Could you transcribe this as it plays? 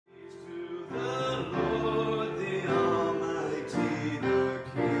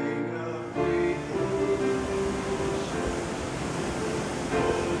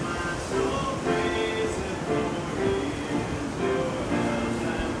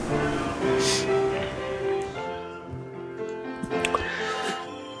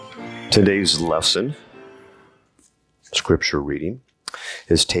Today's lesson, scripture reading,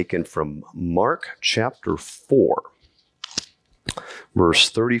 is taken from Mark chapter 4, verse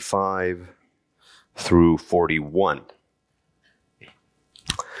 35 through 41.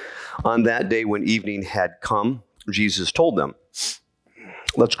 On that day when evening had come, Jesus told them,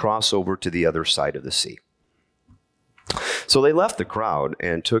 "Let's cross over to the other side of the sea." So they left the crowd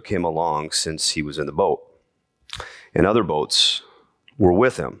and took him along, since he was in the boat, and other boats were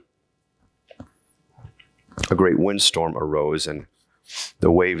with him. A great windstorm arose, and the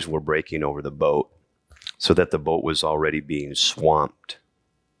waves were breaking over the boat, so that the boat was already being swamped.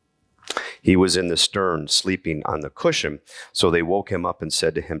 He was in the stern, sleeping on the cushion. So they woke him up and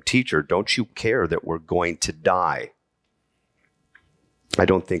said to him, "Teacher, don't you care that we're going to die?" I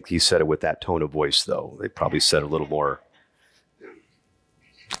don't think he said it with that tone of voice, though. They probably said it a little more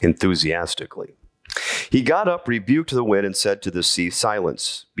enthusiastically. He got up, rebuked the wind, and said to the sea,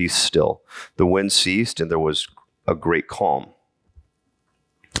 "Silence, be still." The wind ceased, and there was a great calm.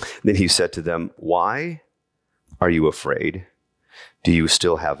 Then he said to them, "Why are you afraid? Do you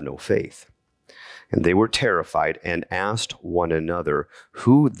still have no faith?" And they were terrified and asked one another,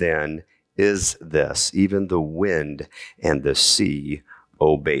 "Who then is this? Even the wind and the sea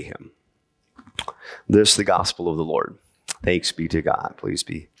obey him." This is the gospel of the Lord. Thanks be to God. Please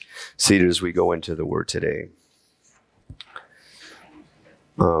be seated as we go into the word today.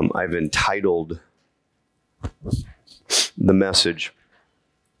 I've entitled the message,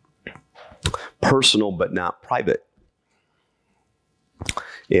 "Personal but Not Private."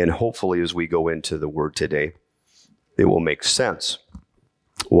 And hopefully as we go into the word today, it will make sense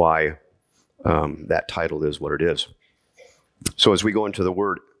why that title is what it is. So as we go into the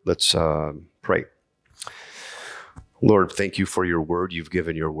word, let's pray. Lord, thank you for your word. You've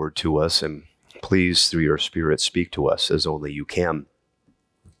given your word to us, and please, through your Spirit, speak to us as only you can.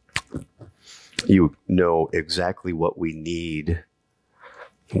 You know exactly what we need,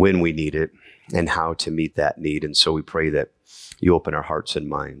 when we need it, and how to meet that need. And so we pray that you open our hearts and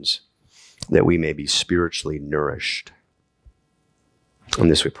minds, that we may be spiritually nourished. And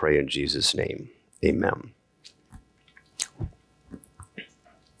this we pray in Jesus' name. Amen.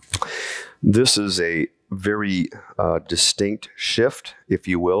 This is a very distinct shift, if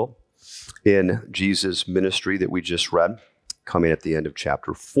you will, in Jesus' ministry that we just read, coming at the end of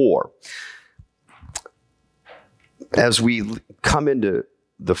chapter 4. As we come into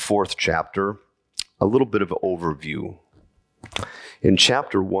the fourth chapter, a little bit of an overview. In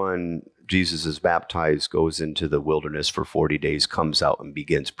chapter 1, Jesus is baptized, goes into the wilderness for 40 days, comes out and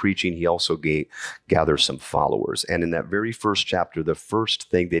begins preaching. He also gathers some followers. And in that very first chapter, the first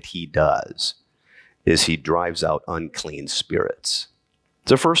thing that he does is he drives out unclean spirits.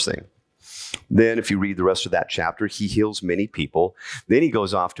 It's the first thing. Then if you read the rest of that chapter, he heals many people. Then he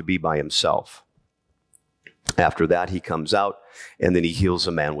goes off to be by himself. After that, he comes out, and then he heals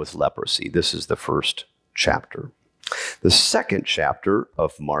a man with leprosy. This is the first chapter. The second chapter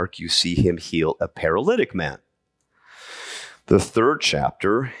of Mark, you see him heal a paralytic man. The third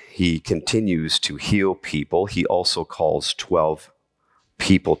chapter, he continues to heal people. He also calls 12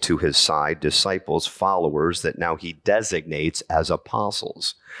 people to his side, disciples, followers, that now he designates as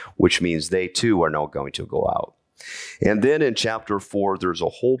apostles, which means they too are now going to go out. And then in chapter 4, there's a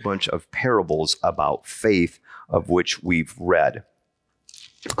whole bunch of parables about faith, of which we've read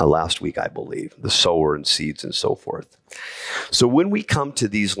last week, I believe, the sower and seeds and so forth. So when we come to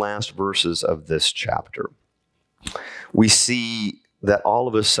these last verses of this chapter, we see that all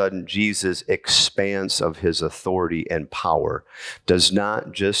of a sudden Jesus' expanse of his authority and power does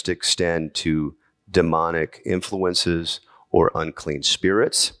not just extend to demonic influences or unclean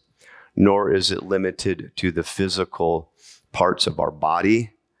spirits, nor is it limited to the physical parts of our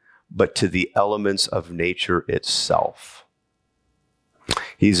body, but to the elements of nature itself.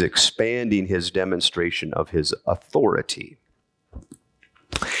 He's expanding his demonstration of his authority.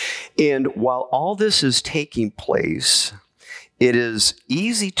 And while all this is taking place, it is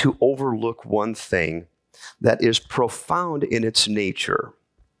easy to overlook one thing that is profound in its nature.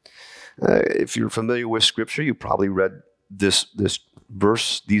 If you're familiar with Scripture, you probably read these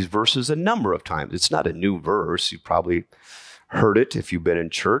verses a number of times. It's not a new verse. You probably heard it if you've been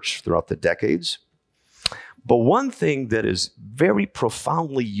in church throughout the decades. But one thing that is very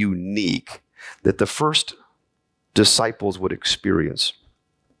profoundly unique that the first disciples would experience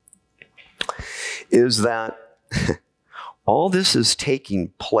is that all this is taking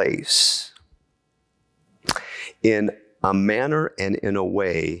place in a manner and in a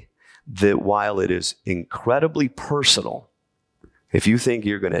way that while it is incredibly personal, if you think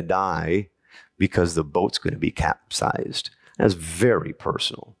you're going to die because the boat's going to be capsized, that's very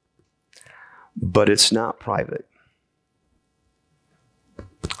personal. but it's not private.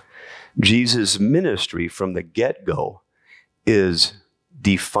 Jesus' ministry from the get-go is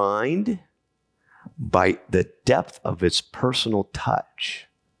defined by the depth of its personal touch.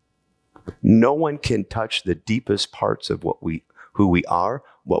 No one can touch the deepest parts of who we are,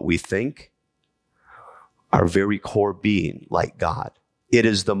 what we think, our very core being, like God. It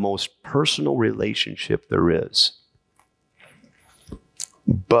is the most personal relationship there is.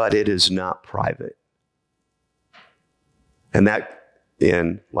 But it is not private. And that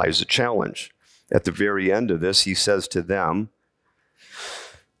in lies a challenge. At the very end of this, he says to them,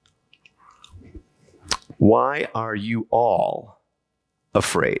 "Why are you all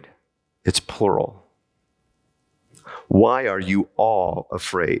afraid?" It's plural. Why are you all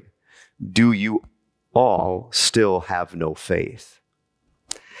afraid? Do you all still have no faith?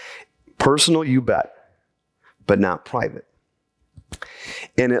 Personal, you bet, but not private.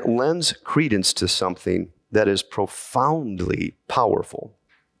 And it lends credence to something that is profoundly powerful,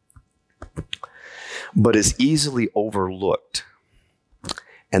 but is easily overlooked.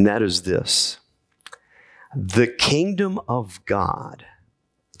 And that is this: the kingdom of God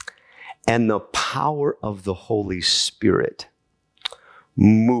and the power of the Holy Spirit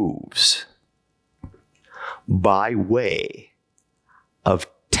moves by way of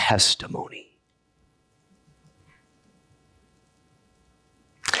testimony.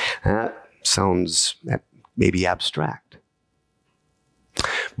 That sounds maybe abstract.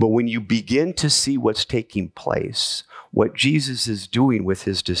 But when you begin to see what's taking place, what Jesus is doing with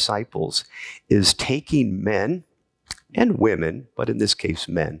his disciples is taking men and women, but in this case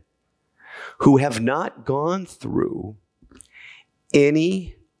men, who have not gone through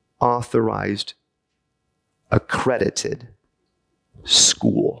any authorized, accredited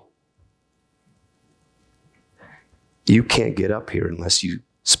school. You can't get up here unless you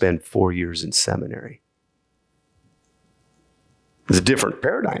spend 4 years in seminary. It's a different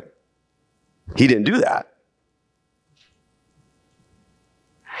paradigm. He didn't do that.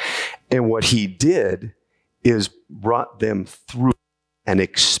 And what he did is brought them through an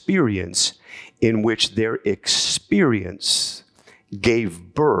experience in which their experience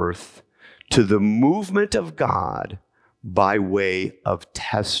gave birth to the movement of God by way of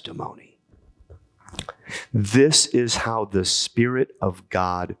testimony. This is how the Spirit of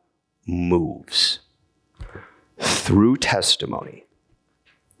God moves. Through testimony.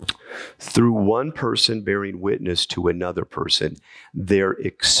 Through one person bearing witness to another person, their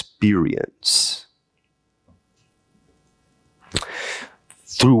experience.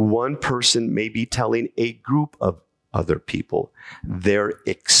 Through one person maybe telling a group of other people their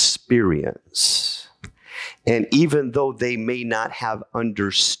experience. And even though they may not have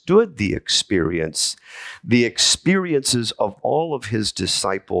understood the experiences of all of his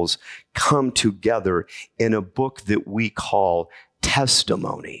disciples come together in a book that we call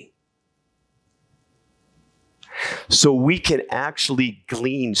testimony. So we can actually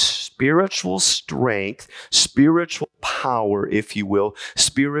glean spiritual strength, spiritual power, if you will,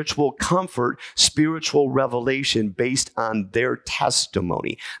 spiritual comfort, spiritual revelation based on their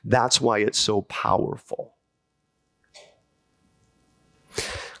testimony. That's why it's so powerful.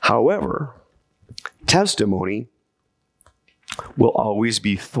 However, testimony will always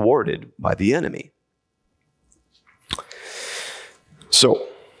be thwarted by the enemy. So,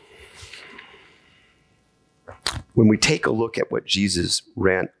 when we take a look at what Jesus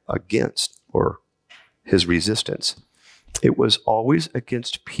ran against, or his resistance, it was always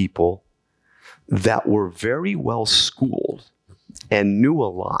against people that were very well schooled and knew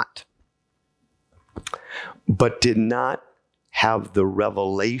a lot, but did not have the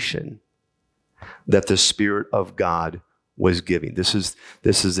revelation that the Spirit of God was giving. This is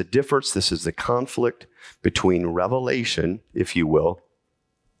the difference. This is the conflict between revelation, if you will,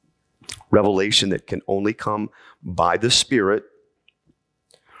 revelation that can only come by the Spirit,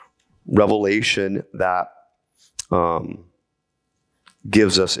 revelation that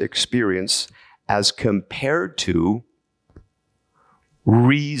gives us experience, as compared to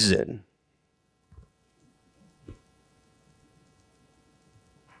reason.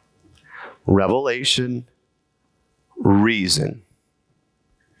 Revelation, reason.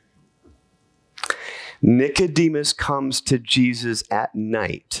 Nicodemus comes to Jesus at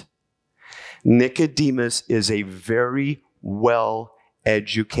night. Nicodemus is a very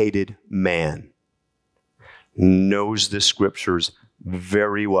well-educated man, knows the scriptures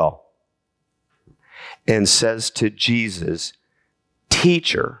very well, and says to Jesus,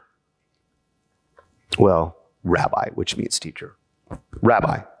 "Teacher," well, rabbi, which means teacher,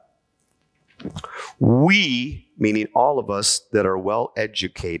 "Rabbi, we," meaning all of us that are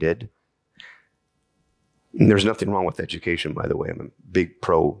well-educated, And there's nothing wrong with education, by the way. I'm a big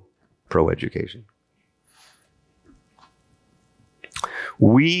pro education.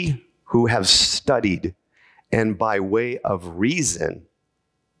 We who have studied and by way of reason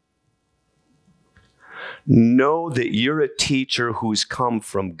know that you're a teacher who's come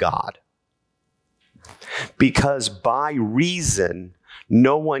from God. Because by reason,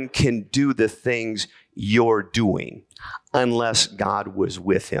 no one can do the things you're doing unless God was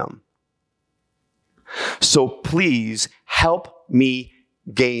with him. So please help me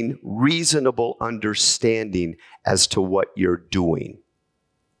gain reasonable understanding as to what you're doing.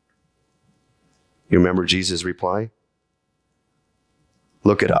 You remember Jesus' reply?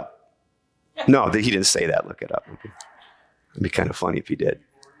 Look it up. No, he didn't say that. Look it up. It'd be kind of funny if he did.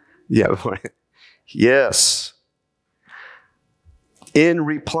 Yeah. Yes. In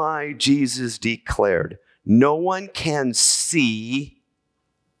reply, Jesus declared, no one can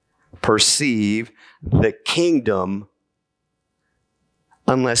perceive the kingdom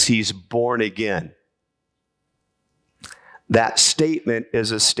unless he's born again. That statement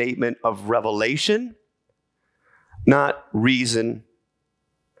is a statement of revelation, not reason,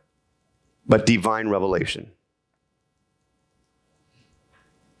 but divine revelation.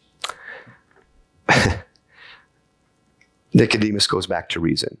 Nicodemus goes back to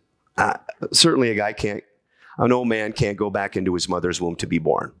reason. Certainly an old man can't go back into his mother's womb to be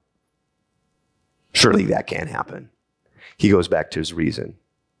born. Surely that can't happen. He goes back to his reason.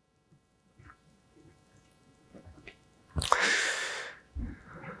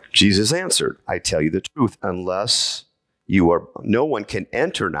 Jesus answered, I tell you the truth, no one can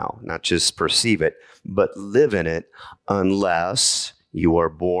enter now, not just perceive it, but live in it unless you are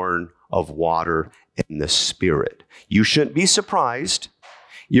born of water and the Spirit. You shouldn't be surprised.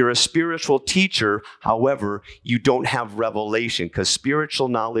 You're a spiritual teacher. However, you don't have revelation because spiritual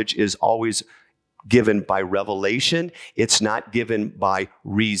knowledge is always given by revelation. It's not given by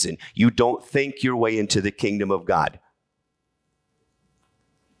reason. You don't think your way into the kingdom of God.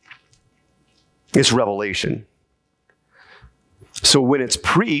 It's revelation. So when it's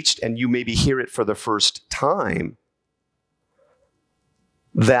preached and you maybe hear it for the first time,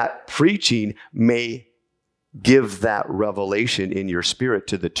 that preaching may give that revelation in your spirit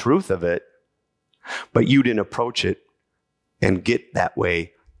to the truth of it, but you didn't approach it and get that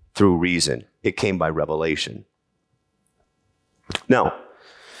way through reason. It came by revelation. Now,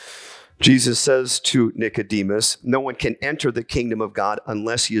 Jesus says to Nicodemus, no one can enter the kingdom of God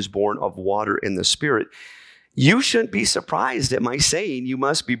unless he is born of water and the Spirit. You shouldn't be surprised at my saying you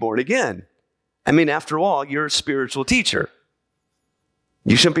must be born again. I mean, after all, you're a spiritual teacher.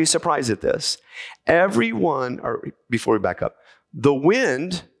 You shouldn't be surprised at this. Before we back up, the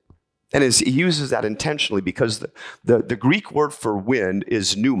wind, and he uses that intentionally because the Greek word for wind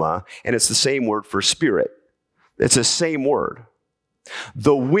is pneuma, and it's the same word for spirit. It's the same word.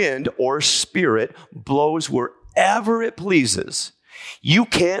 The wind or spirit blows wherever it pleases. You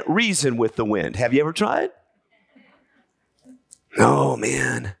can't reason with the wind. Have you ever tried? No,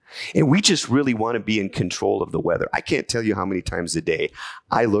 man. And we just really want to be in control of the weather. I can't tell you how many times a day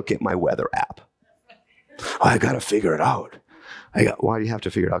I look at my weather app. I got to figure it out. Why do you have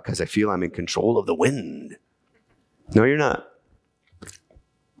to figure it out? Because I feel I'm in control of the wind. No, you're not.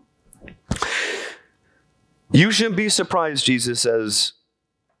 You shouldn't be surprised, Jesus says,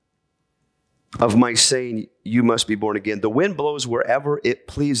 of my saying you must be born again. The wind blows wherever it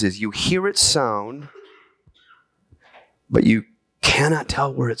pleases. You hear its sound, but you cannot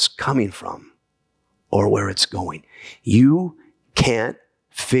tell where it's coming from or where it's going. You can't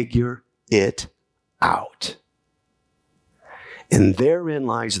figure it out. And therein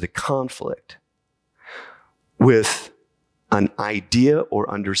lies the conflict with an idea or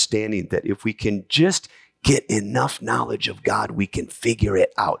understanding that if we can just get enough knowledge of God, we can figure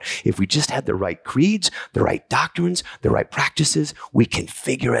it out. If we just had the right creeds, the right doctrines, the right practices, we can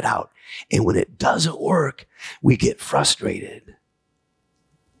figure it out. And when it doesn't work, we get frustrated.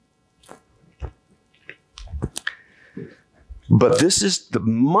 But this is the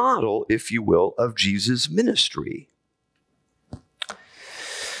model, if you will, of Jesus' ministry.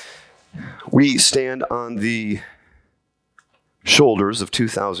 We stand on the shoulders of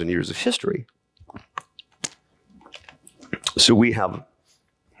 2,000 years of history. So we have,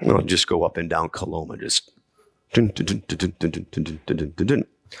 just go up and down Coloma, just and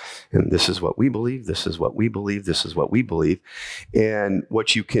this is what we believe, this is what we believe, this is what we believe. And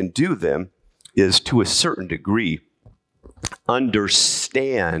what you can do then is, to a certain degree,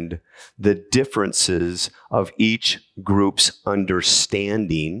 understand the differences of each group's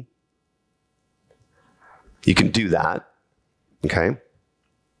understanding. You can do that, okay?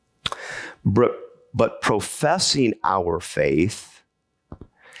 But But professing our faith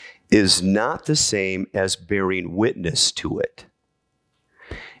is not the same as bearing witness to it.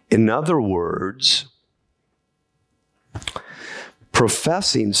 In other words,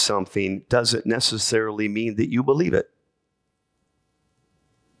 professing something doesn't necessarily mean that you believe it.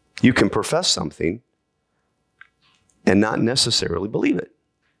 You can profess something and not necessarily believe it.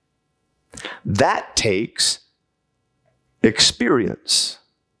 That takes experience.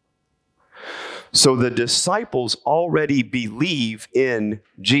 So the disciples already believe in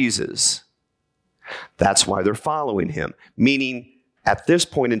Jesus. That's why they're following him. Meaning, at this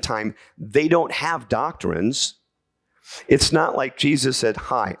point in time, they don't have doctrines. It's not like Jesus said,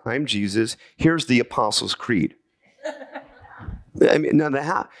 "Hi, I'm Jesus. Here's the Apostles' Creed." I mean,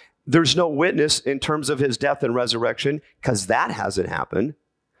 there's no witness in terms of his death and resurrection because that hasn't happened.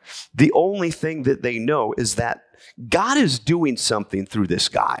 The only thing that they know is that God is doing something through this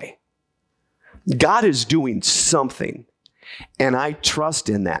guy. God is doing something. And I trust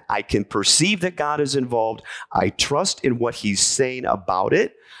in that. I can perceive that God is involved. I trust in what he's saying about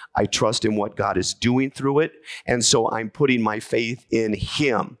it. I trust in what God is doing through it. And so I'm putting my faith in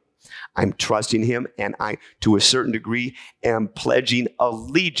him. I'm trusting him, and I, to a certain degree, am pledging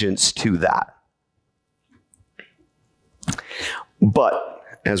allegiance to that. But,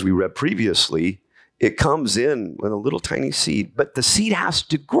 as we read previously, it comes in with a little tiny seed, but the seed has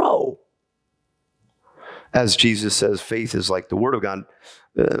to grow. As Jesus says, faith is like the word of God.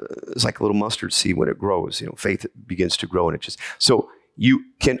 It's like a little mustard seed when it grows. Faith begins to grow, and it just... So you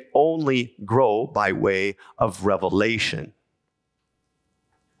can only grow by way of revelation.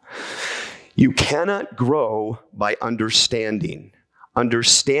 You cannot grow by understanding.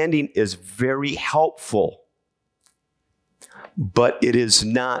 Understanding is very helpful, but it is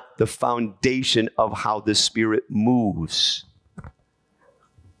not the foundation of how the Spirit moves.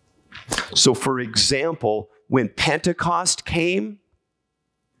 So, for example, when Pentecost came,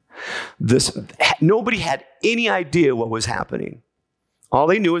 nobody had any idea what was happening. All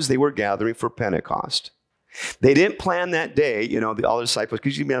they knew is they were gathering for Pentecost. They didn't plan that day, all the disciples,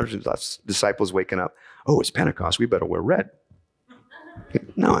 because you imagine disciples waking up, "Oh, it's Pentecost, we better wear red."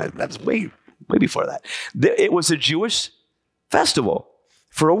 No, that's way before that. It was a Jewish festival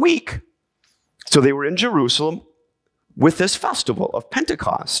for a week. So they were in Jerusalem with this festival of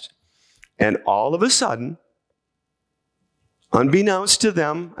Pentecost. And all of a sudden, unbeknownst to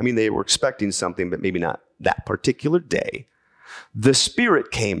them, they were expecting something, but maybe not that particular day, the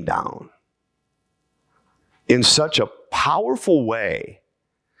Spirit came down in such a powerful way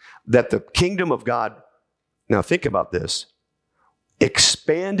that the kingdom of God, now think about this,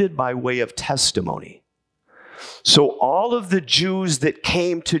 expanded by way of testimony. So all of the Jews that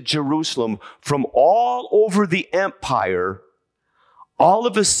came to Jerusalem from all over the empire, all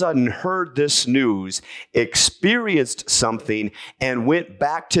of a sudden heard this news, experienced something, and went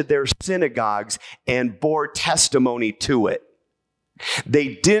back to their synagogues and bore testimony to it.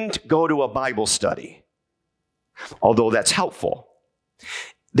 They didn't go to a Bible study, although that's helpful.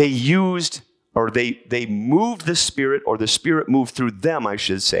 They moved the Spirit, or the Spirit moved through them, I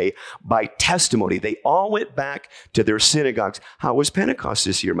should say, by testimony. They all went back to their synagogues. How was Pentecost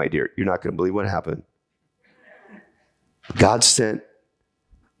this year, my dear? You're not going to believe what happened. God sent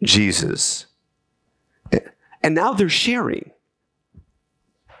Jesus. And now they're sharing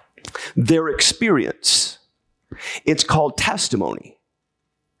their experience. It's called testimony.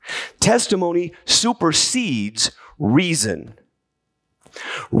 Testimony supersedes reason.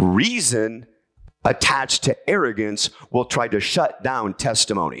 Reason attached to arrogance will try to shut down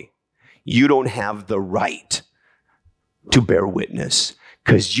testimony. You don't have the right to bear witness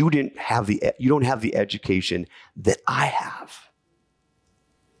because you don't have the education that I have.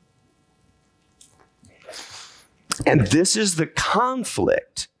 And this is the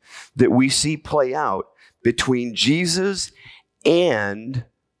conflict that we see play out between Jesus and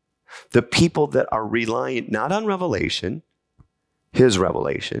the people that are relying not on revelation, his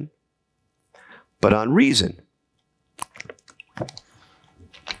revelation, but on reason.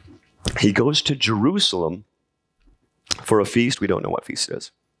 He goes to Jerusalem for a feast. We don't know what feast it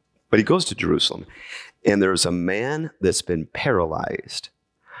is, but he goes to Jerusalem, and there's a man that's been paralyzed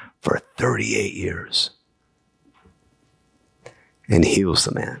for 38 years. And heals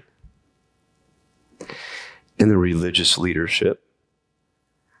the man. And the religious leadership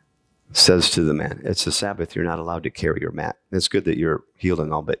says to the man, "It's the Sabbath, you're not allowed to carry your mat. It's good that you're healed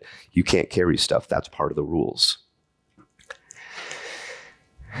and all, but you can't carry stuff. That's part of the rules."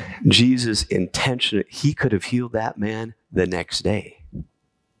 Jesus intentionally, he could have healed that man the next day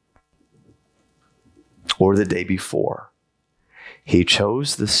or the day before. He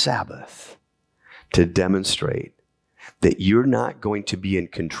chose the Sabbath to demonstrate that you're not going to be in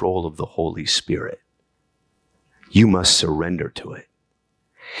control of the Holy Spirit. You must surrender to it.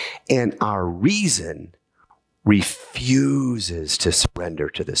 And our reason refuses to surrender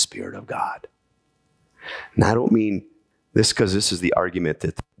to the Spirit of God. And I don't mean this because this is the argument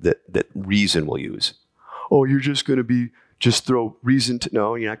that reason will use. Oh, you're just going to just throw reason to,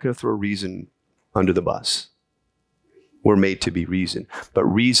 no, you're not going to throw reason under the bus. We're made to be reason. But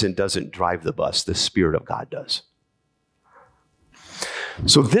reason doesn't drive the bus. The Spirit of God does.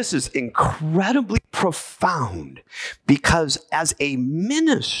 So this is incredibly profound because as a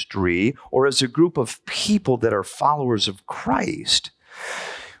ministry or as a group of people that are followers of Christ,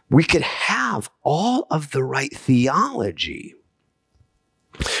 we could have all of the right theology.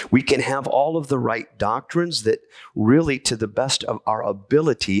 We can have all of the right doctrines that really, to the best of our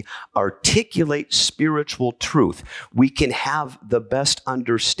ability, articulate spiritual truth. We can have the best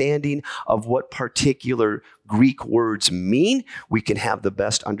understanding of what particular Greek words mean. We can have the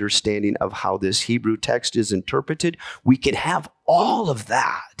best understanding of how this Hebrew text is interpreted. We can have all of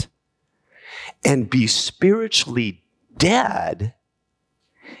that and be spiritually dead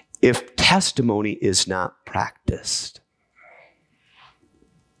if testimony is not practiced.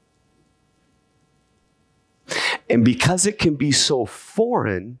 And because it can be so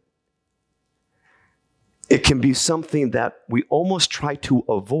foreign, it can be something that we almost try to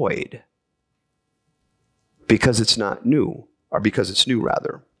avoid because it's not new, or because it's new,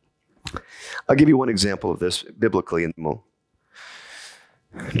 rather. I'll give you one example of this biblically.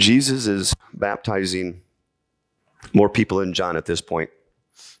 Jesus is baptizing more people than John at this point,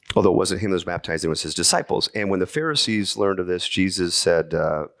 although it wasn't him that was baptizing, it was his disciples. And when the Pharisees learned of this, Jesus said,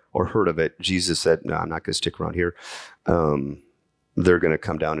 or heard of it, Jesus said, no, I'm not going to stick around here. They're going to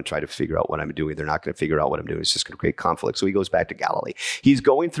come down and try to figure out what I'm doing. They're not going to figure out what I'm doing. It's just going to create conflict. So he goes back to Galilee. He's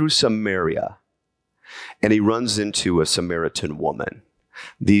going through Samaria, and he runs into a Samaritan woman.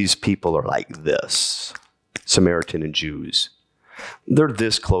 These people are like this, Samaritan and Jews. They're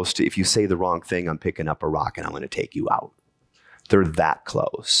this close to, if you say the wrong thing, I'm picking up a rock and I'm going to take you out. They're that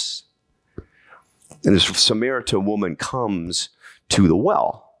close. And this Samaritan woman comes to the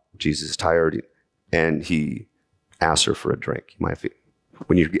well. Jesus is tired, and he asks her for a drink.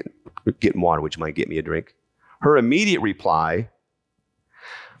 When you're getting water, would you mind getting me a drink? Her immediate reply,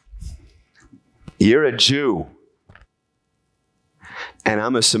 you're a Jew, and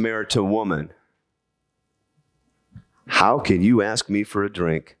I'm a Samaritan woman. How can you ask me for a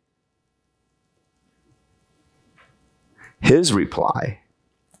drink? His reply,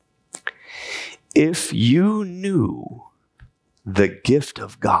 if you knew the gift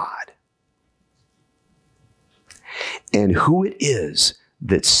of God and who it is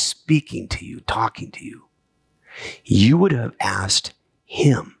that's speaking to you, talking to you, you would have asked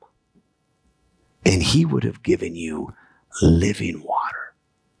him, and he would have given you living water.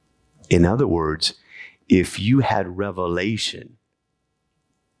 In other words, if you had revelation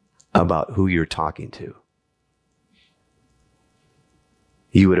about who you're talking to,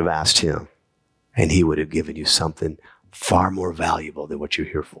 you would have asked him, and he would have given you something far more valuable than what you're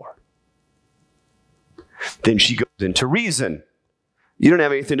here for. Then she goes into reason. You don't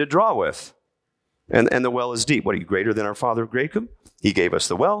have anything to draw with. And the well is deep. What, are you greater than our father Jacob? He gave us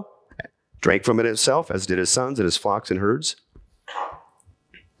the well, drank from it himself, as did his sons and his flocks and herds.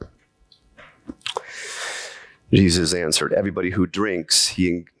 Jesus answered, everybody who drinks,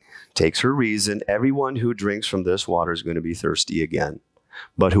 he takes her reason, everyone who drinks from this water is going to be thirsty again.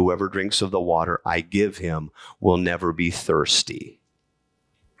 But whoever drinks of the water I give him will never be thirsty.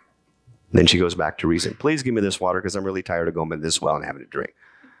 Then she goes back to reason. Please give me this water because I'm really tired of going to this well and having a drink.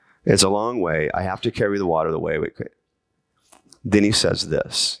 It's a long way. I have to carry the water the way we could. Then he says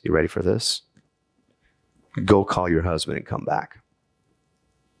this. You ready for this? Go call your husband and come back.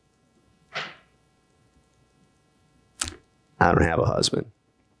 I don't have a husband.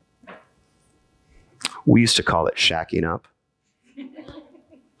 We used to call it shacking up.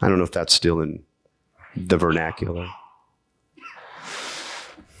 I don't know if that's still in the vernacular.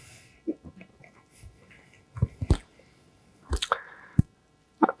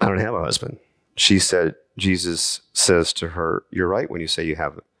 I don't have a husband. She said, Jesus says to her, you're right when you say you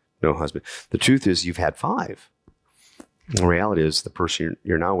have no husband. The truth is you've had 5. The reality is the person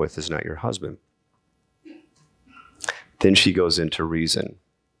you're now with is not your husband. Then she goes into reason.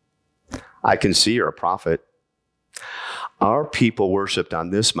 I can see you're a prophet. Our people worshiped on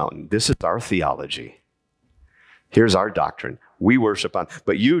this mountain. This is our theology. Here's our doctrine. We worship on,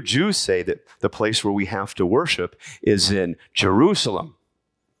 but you Jews say that the place where we have to worship is in Jerusalem.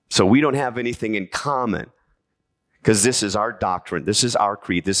 So we don't have anything in common. Because this is our doctrine, this is our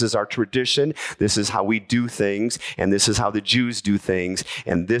creed, this is our tradition, this is how we do things, and this is how the Jews do things,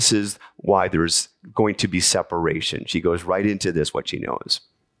 and this is why there's going to be separation. She goes right into this, what she knows.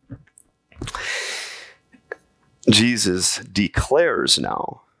 Jesus declares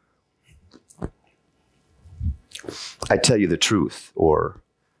now, I tell you the truth, or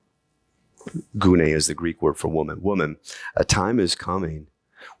gune is the Greek word for woman. Woman, a time is coming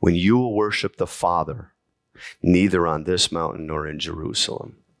when you will worship the Father, neither on this mountain nor in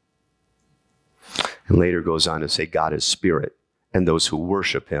Jerusalem. And later goes on to say, God is spirit, and those who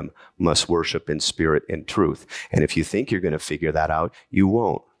worship him must worship in spirit and truth. And if you think you're going to figure that out, you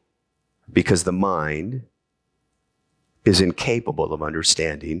won't, because the mind is incapable of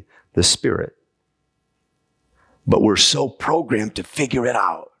understanding the spirit. But we're so programmed to figure it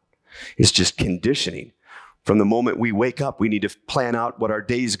out. It's just conditioning. From the moment we wake up, we need to plan out what our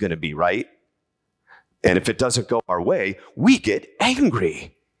day is going to be, right? And if it doesn't go our way, we get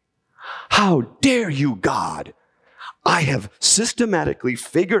angry. How dare you, God? I have systematically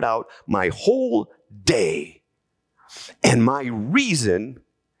figured out my whole day. And my reason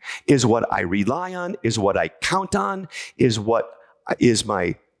is what I rely on, is what I count on, is what is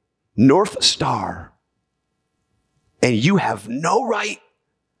my North Star. And you have no right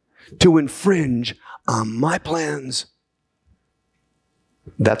to infringe on my plans.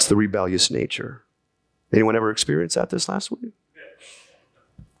 That's the rebellious nature. Anyone ever experienced that this last week?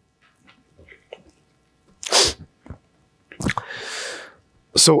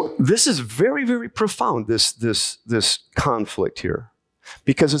 So this is very, very profound, this conflict here,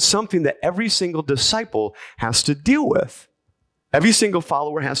 because it's something that every single disciple has to deal with. Every single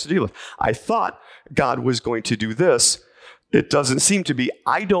follower has to deal with. I thought God was going to do this. It doesn't seem to be.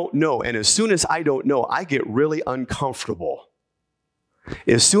 I don't know. And as soon as I don't know, I get really uncomfortable.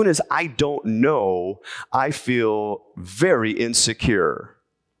 As soon as I don't know, I feel very insecure.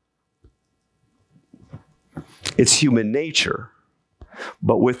 It's human nature.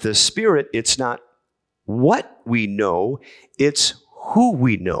 But with the Spirit, it's not what we know, it's who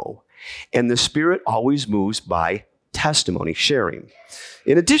we know. And the Spirit always moves by testimony, sharing.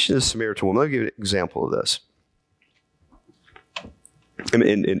 In addition to the Samaritan woman, let me give you an example of this.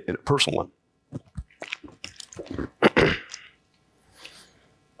 In a personal one.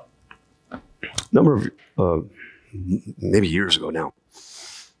 Number of, maybe years ago now,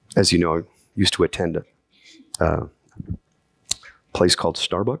 as you know, I used to attend a place called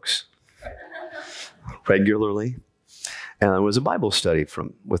Starbucks regularly. And it was a Bible study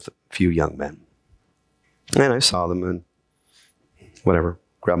with a few young men. And I saw them and whatever,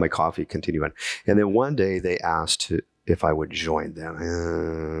 grabbed my coffee, continue on. And then one day they asked if I would join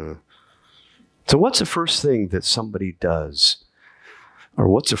them. So what's the first thing that somebody does? Or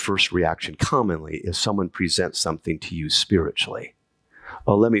what's the first reaction commonly if someone presents something to you spiritually?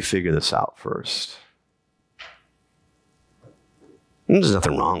 Oh, let me figure this out first. And there's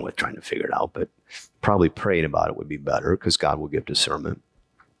nothing wrong with trying to figure it out, but probably praying about it would be better because God will give discernment.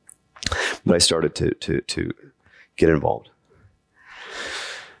 But I started to get involved.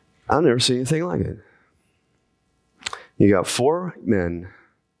 I've never seen anything like it. You got 4 men,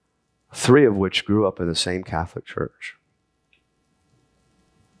 3 of which grew up in the same Catholic church.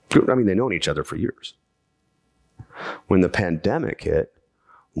 I mean, they've known each other for years. When the pandemic hit,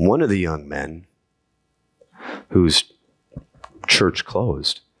 one of the young men whose church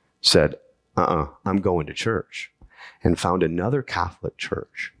closed said, I'm going to church, and found another Catholic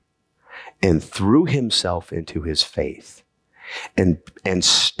church and threw himself into his faith and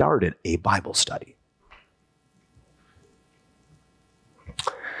started a Bible study.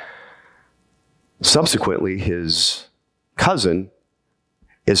 Subsequently, his cousin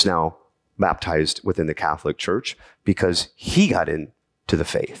is now baptized within the Catholic Church because he got into the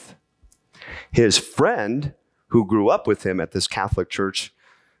faith. His friend, who grew up with him at this Catholic church,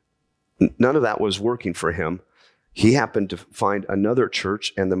 none of that was working for him. He happened to find another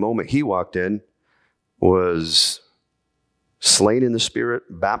church, and the moment he walked in, was slain in the Spirit,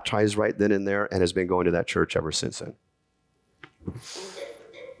 baptized right then and there, and has been going to that church ever since then.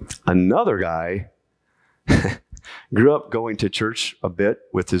 Another guy grew up going to church a bit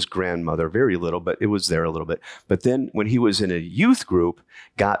with his grandmother, very little, but it was there a little bit. But then when he was in a youth group,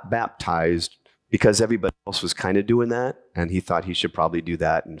 got baptized because everybody else was kind of doing that, and he thought he should probably do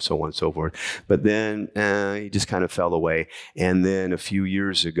that, and so on and so forth. But then he just kind of fell away. And then a few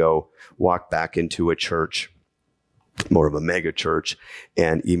years ago, walked back into a church, more of a mega church,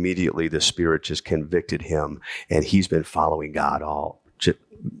 and immediately the Spirit just convicted him, and he's been following God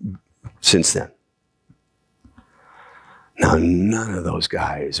since then. Now, none of those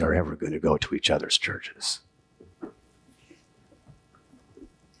guys are ever going to go to each other's churches.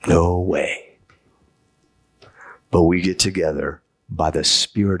 No way. But we get together by the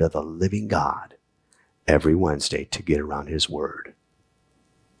Spirit of the living God every Wednesday to get around his word.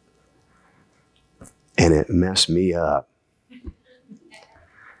 And it messed me up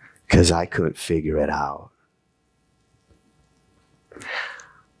because I couldn't figure it out.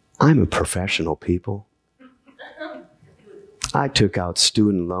 I'm a professional, people. I took out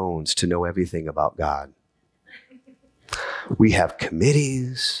student loans to know everything about God. We have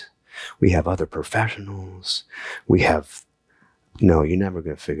committees. We have other professionals. No, you're never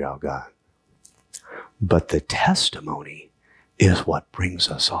going to figure out God. But the testimony is what brings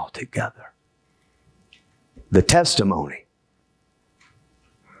us all together. The testimony.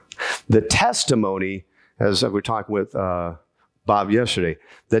 The testimony, as we were talking with Bob yesterday,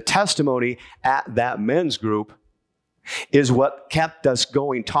 the testimony at that men's group is what kept us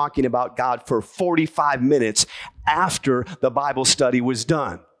going, talking about God for 45 minutes after the Bible study was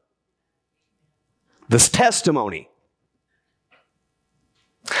done. This testimony.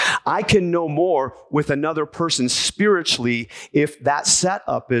 I can know more with another person spiritually if that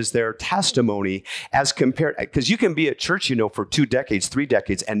setup is their testimony as compared, because you can be at church, for 2 decades, 3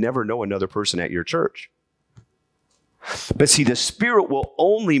 decades, and never know another person at your church. But see, the Spirit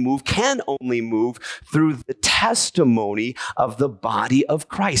can only move through the testimony of the body of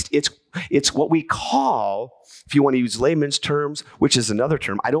Christ. It's what we call, if you want to use layman's terms, which is another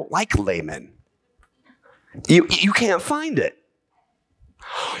term, I don't like layman. You can't find it.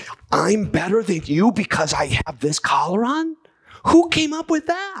 I'm better than you because I have this collar on? Who came up with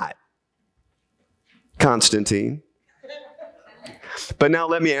that? Constantine. But now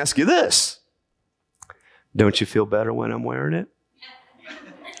let me ask you this. Don't you feel better when I'm wearing it?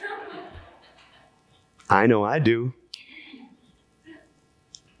 I know I do.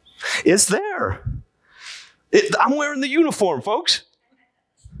 It's there. I'm wearing the uniform, folks.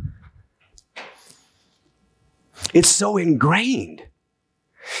 It's so ingrained.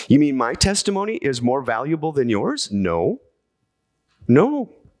 You mean my testimony is more valuable than yours? No. No.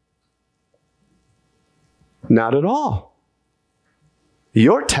 Not at all.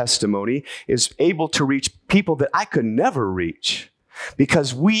 Your testimony is able to reach people that I could never reach.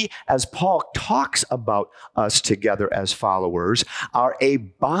 Because we, as Paul talks about us together as followers, are a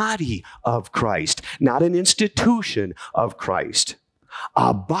body of Christ, not an institution of Christ.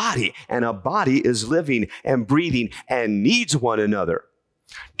 A body, and a body is living and breathing and needs one another.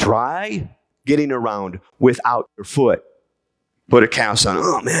 Try getting around without your foot. Put a cast on.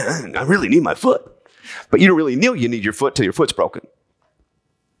 Oh man, I really need my foot. But you don't really know you need your foot till your foot's broken.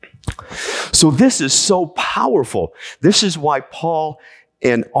 So this is so powerful. This is why Paul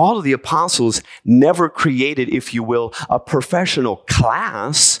and all of the apostles never created, if you will, a professional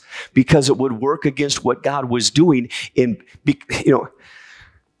class, because it would work against what God was doing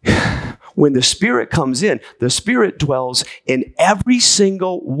when the Spirit comes in, the Spirit dwells in every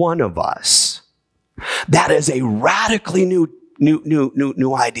single one of us. That is a radically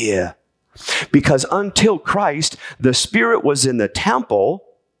new idea. Because until Christ, the Spirit was in the temple,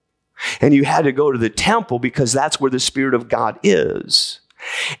 and you had to go to the temple because that's where the Spirit of God is.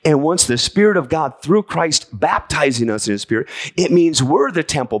 And once the Spirit of God, through Christ baptizing us in His Spirit, it means we're the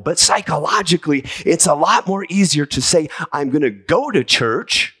temple. But psychologically, it's a lot more easier to say, I'm going to go to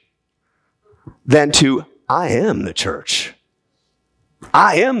church than to, I am the church.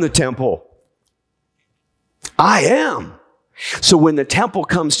 I am the temple. I am. So when the temple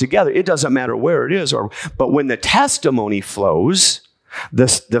comes together, it doesn't matter where it is, but when the testimony flows,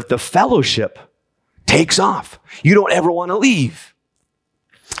 the fellowship takes off. You don't ever want to leave.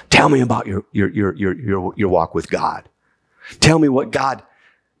 Tell me about your walk with God. Tell me what God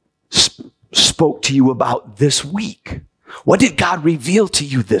spoke to you about this week. What did God reveal to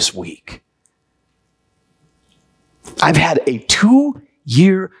you this week? I've had a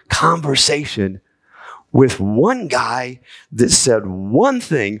 2-year conversation with one guy that said one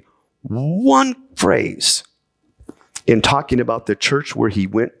thing, one phrase, in talking about the church where he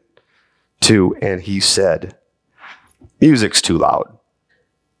went to, and he said, music's too loud.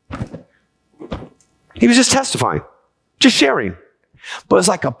 He was just testifying, just sharing. But it's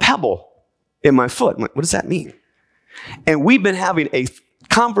like a pebble in my foot. I'm like, what does that mean? And we've been having a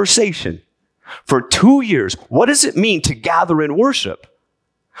conversation for 2 years. What does it mean to gather in worship?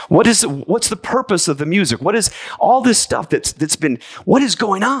 What's the purpose of the music? What is all this stuff that's been, what is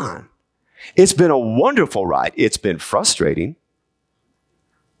going on? It's been a wonderful ride. It's been frustrating.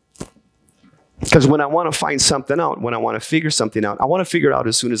 Because when I want to find something out, when I want to figure something out, I want to figure it out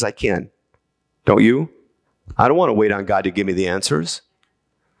as soon as I can. Don't you? I don't want to wait on God to give me the answers.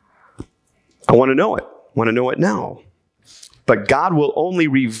 I want to know it. I want to know it now. But God will only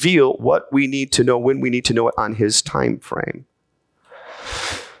reveal what we need to know when we need to know it on his time frame.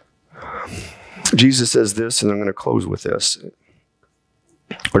 Jesus says this, and I'm going to close with this.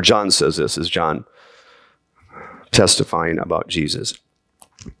 Or John says this, is John testifying about Jesus.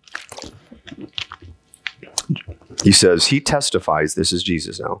 He says, he testifies, this is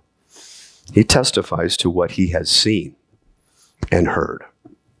Jesus now. He testifies to what he has seen and heard.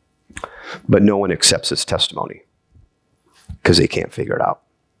 But no one accepts his testimony because they can't figure it out.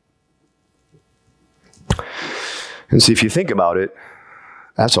 And see, if you think about it,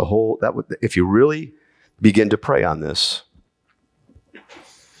 that's a whole, if you really begin to pray on this,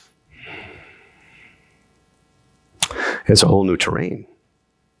 it's a whole new terrain.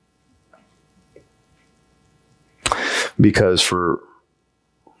 Because for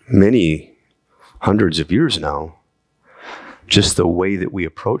many hundreds of years now, just the way that we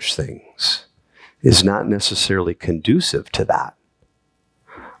approach things is not necessarily conducive to that.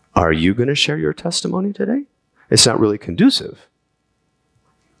 Are you going to share your testimony today? It's not really conducive.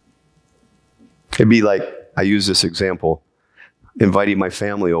 It'd be like, I use this example, inviting my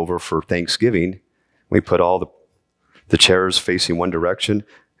family over for Thanksgiving. We put all the chairs facing one direction,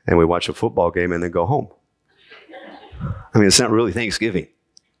 and we watch a football game and then go home. I mean, it's not really Thanksgiving.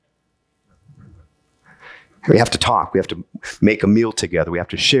 We have to talk. We have to make a meal together. We have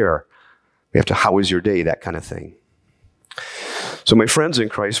to share. We have to, how was your day? That kind of thing. So my friends in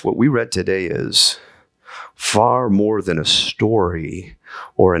Christ, what we read today is far more than a story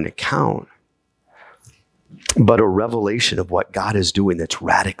or an account, but a revelation of what God is doing that's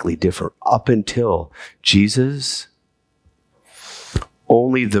radically different. Up until Jesus,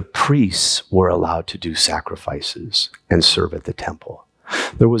 only the priests were allowed to do sacrifices and serve at the temple.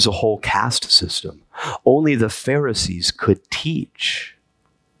 There was a whole caste system. Only the Pharisees could teach.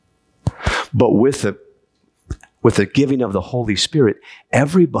 But with the giving of the Holy Spirit,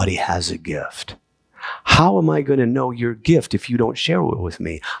 everybody has a gift. How am I going to know your gift if you don't share it with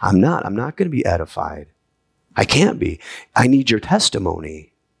me? I'm not going to be edified. I can't be. I need your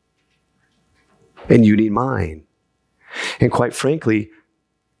testimony. And you need mine. And quite frankly,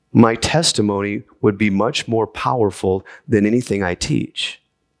 my testimony would be much more powerful than anything I teach.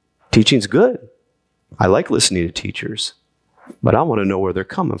 Teaching's good. I like listening to teachers, but I want to know where they're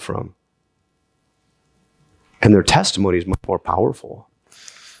coming from. And their testimony is much more powerful.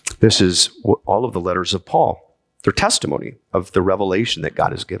 This is all of the letters of Paul, their testimony of the revelation that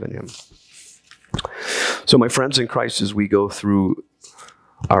God has given him. So my friends in Christ, as we go through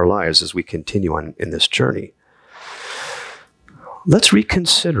our lives, as we continue on in this journey, let's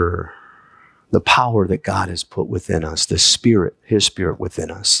reconsider the power that God has put within us, the Spirit, his Spirit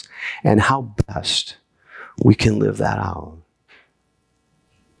within us, and how best we can live that out.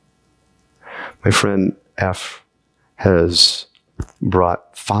 My friend F has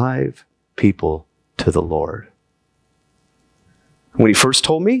brought 5 people to the Lord. When he first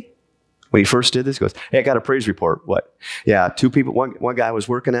told me, when he first did this, he goes, hey, I got a praise report. What? Yeah, 2 people, one guy I was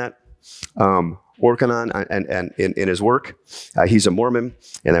working on and in his work. He's a Mormon,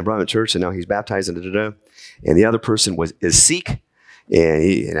 and I brought him to church, and now he's baptized, and da-da-da. And the other person is Sikh,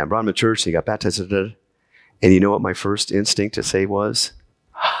 and I brought him to church, and he got baptized, da-da-da. And you know what my first instinct to say was?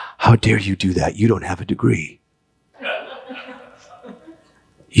 How dare you do that? You don't have a degree.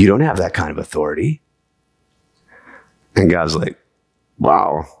 You don't have that kind of authority. And God's like,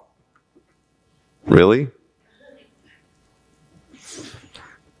 wow, really?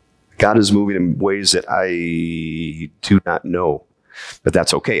 God is moving in ways that I do not know, but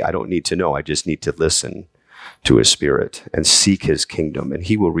that's okay. I don't need to know. I just need to listen to his Spirit and seek his kingdom, and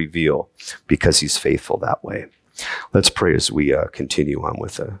he will reveal because he's faithful that way. Let's pray as we continue on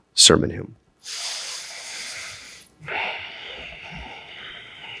with the sermon hymn.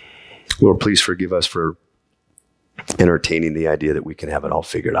 Lord, please forgive us for entertaining the idea that we can have it all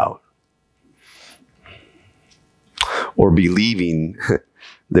figured out, or believing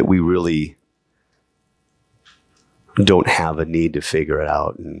that we really don't have a need to figure it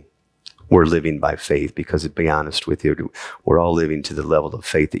out, and we're living by faith, because to be honest with you, we're all living to the level of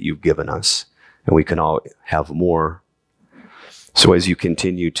faith that you've given us, and we can all have more. So as you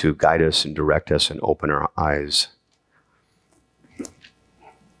continue to guide us and direct us and open our eyes,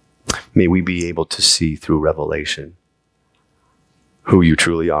 may we be able to see through revelation who you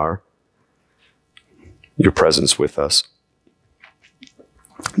truly are, your presence with us,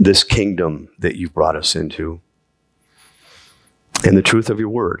 this kingdom that you've brought us into, and the truth of your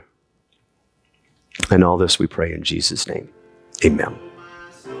word. And all this we pray in Jesus' name. Amen.